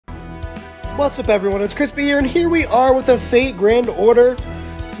What's up everyone, it's Crispy here, and here we are with a Fate Grand Order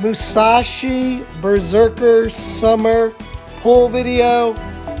Musashi Berserker Summer pull video.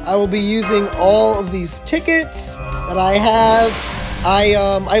 I will be using all of these tickets that I have.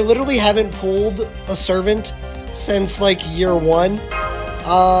 I literally haven't pulled a servant since like year 1.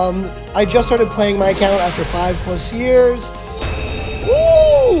 I just started playing my account after 5+ years.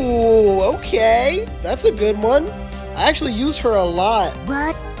 Ooh, okay, that's a good one. I actually use her a lot.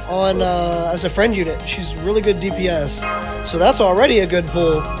 What? On as a friend unit. She's really good DPS, so that's already a good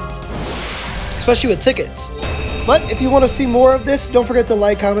pull, especially with tickets. But if you want to see more of this, don't forget to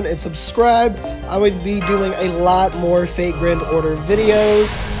like, comment, and subscribe. I would be doing a lot more Fate Grand Order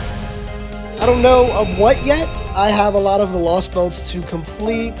videos. I don't know of what yet. I have a lot of the Lost Belts to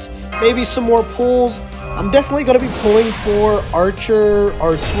complete, maybe some more pulls. I'm definitely going to be pulling for Archer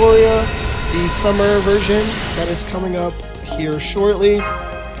Arturia, the summer version that is coming up here shortly.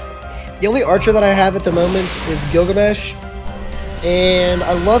 The only Archer that I have at the moment is Gilgamesh, and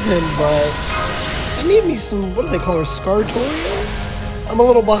I love him, but I need me some, what do they call her, Scartoria? I'm a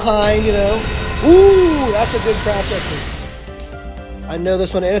little behind, you know. Ooh, that's a good craft essence. I know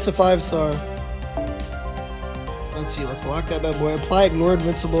this one, and it's a 5-star. Let's see, let's lock that bad boy. Apply, ignore,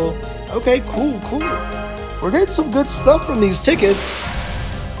 invincible. Okay, cool. We're getting some good stuff from these tickets.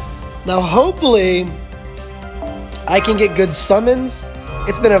 Now, hopefully, I can get good summons.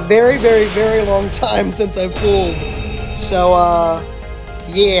 It's been a very, very long time since I've pulled. So,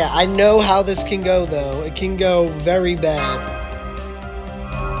 yeah, I know how this can go, though. It can go very bad.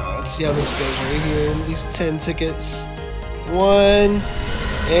 Let's see how this goes right here. These 10 tickets. 1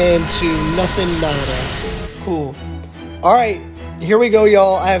 and 2. Nothing, nada. Cool. Alright, here we go,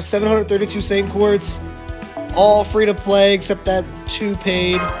 y'all. I have 732 Saint Quartz. All free to play, except that 2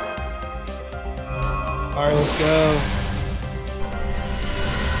 paid. Alright, let's go.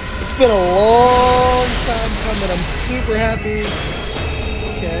 It's been a long time coming. I'm super happy.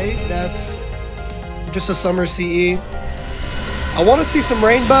 Okay, that's just a summer CE. I want to see some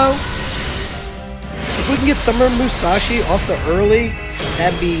rainbow. If we can get summer Musashi off the early,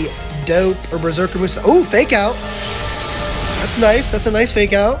 that'd be dope. Or Berserker Musashi. Oh, fake out. That's nice. That's a nice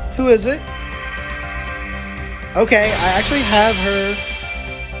fake out. Who is it? Okay, I actually have her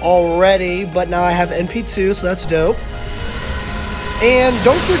already, but now I have NP2, so that's dope. And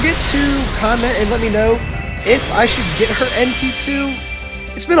don't forget to comment and let me know if I should get her NP2.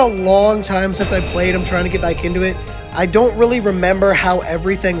 It's been a long time since I played. I'm trying to get back into it. I don't really remember how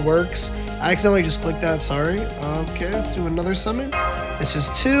everything works. I accidentally just clicked that, sorry. Okay, let's do another summon. This is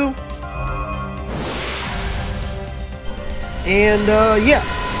 2. And yeah.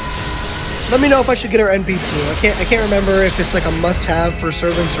 Let me know if I should get her NP2. I can't remember if it's like a must-have for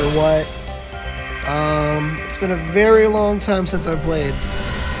servants or what. It's been a very long time since I've played.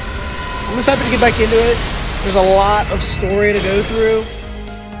 I'm just happy to get back into it. There's a lot of story to go through,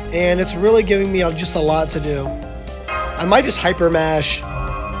 and it's really giving me just a lot to do. I might just hyper mash.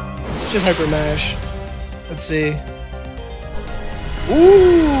 Just hyper mash. Let's see.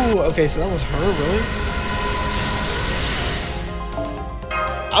 Ooh, okay, so that was her, really?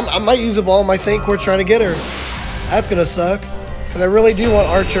 I might use up all my Saint Quartz trying to get her. That's gonna suck, because I really do want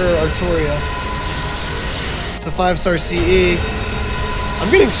Archer Arturia. It's a 5-star CE.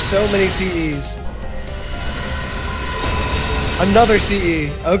 I'm getting so many CEs. Another CE.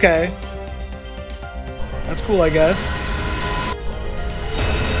 Okay. That's cool, I guess.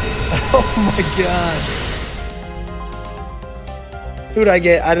 Oh my god. Who'd I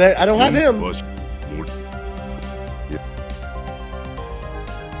get? I don't have him. Oh,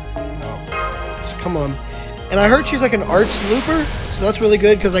 come on. And I heard she's like an arts looper, so that's really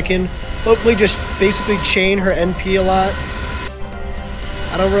good because I can hopefully just basically chain her NP a lot.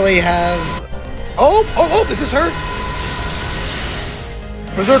 I don't really have... Oh, is this her?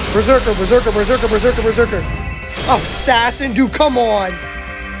 Berserker. Oh, assassin, dude, come on.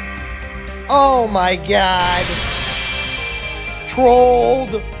 Oh my god.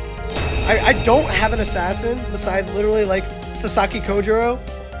 Trolled. I don't have an assassin besides literally like Sasaki Kojiro.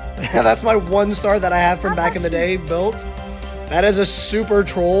 That's my 1-star that I have from back in the day built. That is a super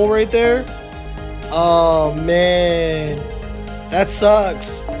troll right there. Oh, man. That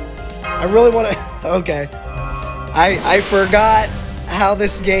sucks. I really want to... Okay. I forgot how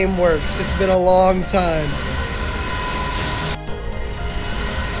this game works. It's been a long time.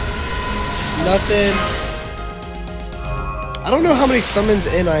 Nothing. I don't know how many summons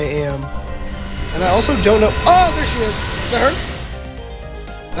in I am. And I also don't know... Oh, there she is. Is that her?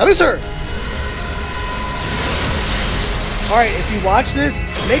 That is her. Alright, if you watch this,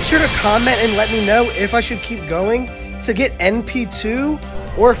 make sure to comment and let me know if I should keep going. To get NP2,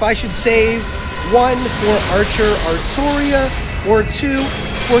 or if I should save 1 for Archer Artoria, or 2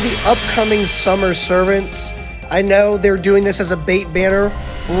 for the upcoming Summer Servants. I know they're doing this as a bait banner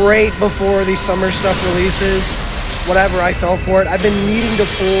right before the summer stuff releases. Whatever, I fell for it. I've been needing to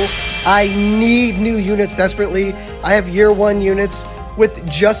pull. I need new units desperately. I have year 1 units with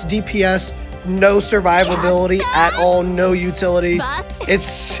just DPS, no survivability at all, no utility. It's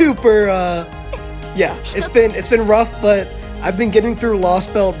super, yeah, it's been rough, but I've been getting through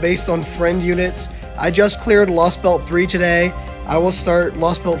Lost Belt based on friend units. I just cleared Lost Belt 3 today. I will start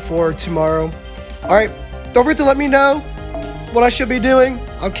Lost Belt 4 tomorrow. Alright, don't forget to let me know what I should be doing.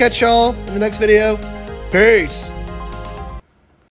 I'll catch y'all in the next video. Peace!